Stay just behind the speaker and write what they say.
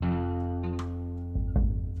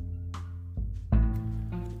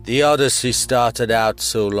The Odyssey started out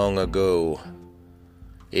so long ago.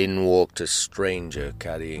 In walked a stranger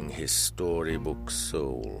carrying his storybook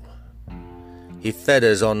soul. He fed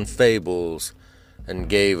us on fables and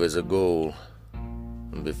gave us a goal.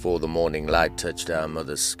 And before the morning light touched our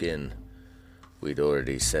mother's skin, we'd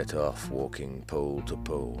already set off walking pole to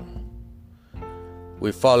pole.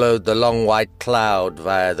 We followed the long white cloud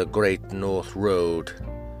via the great North Road.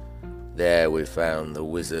 There we found the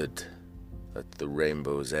wizard at the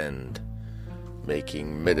rainbow's end,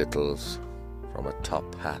 making myrtles from a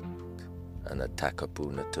top hat and a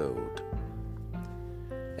takapuna toad.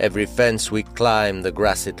 Every fence we climbed, the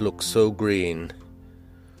grass it looked so green,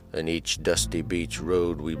 and each dusty beach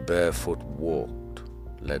road we barefoot walked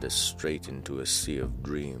led us straight into a sea of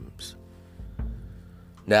dreams.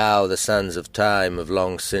 Now the sands of time have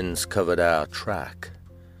long since covered our track,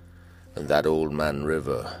 and that old man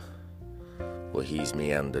river, well, he's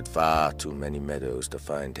meandered far too many meadows to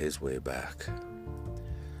find his way back.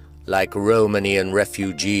 Like Romanian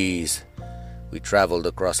refugees, we travelled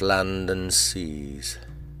across land and seas,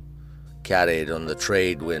 carried on the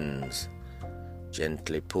trade winds,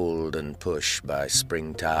 gently pulled and pushed by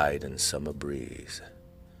springtide and summer breeze.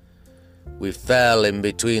 We fell in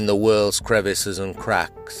between the world's crevices and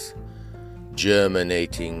cracks,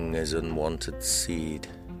 germinating as unwanted seed.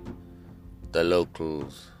 The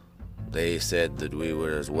locals, they said that we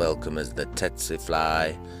were as welcome as the tsetse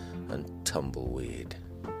fly and tumbleweed.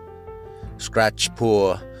 Scratch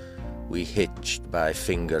poor, we hitched by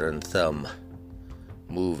finger and thumb,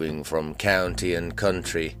 moving from county and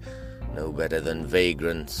country, no better than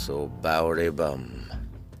vagrants or Bowery bum.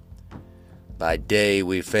 By day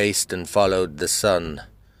we faced and followed the sun.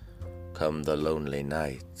 Come the lonely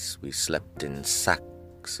nights, we slept in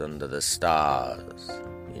sacks under the stars,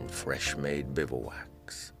 in fresh-made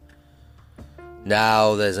bivouacs.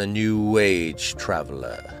 Now there's a new age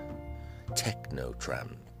traveller,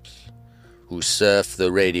 techno-tramps, who surf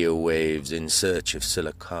the radio waves in search of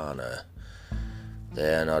silicone.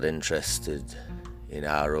 They're not interested in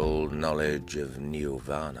our old knowledge of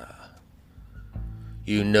Nirvana.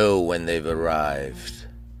 You know when they've arrived.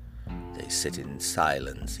 They sit in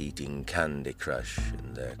silence, eating Candy Crush,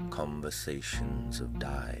 and their conversations have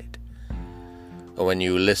died. Or when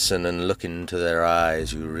you listen and look into their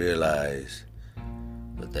eyes, you realize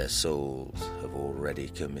that their souls have already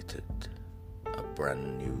committed a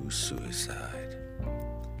brand new suicide.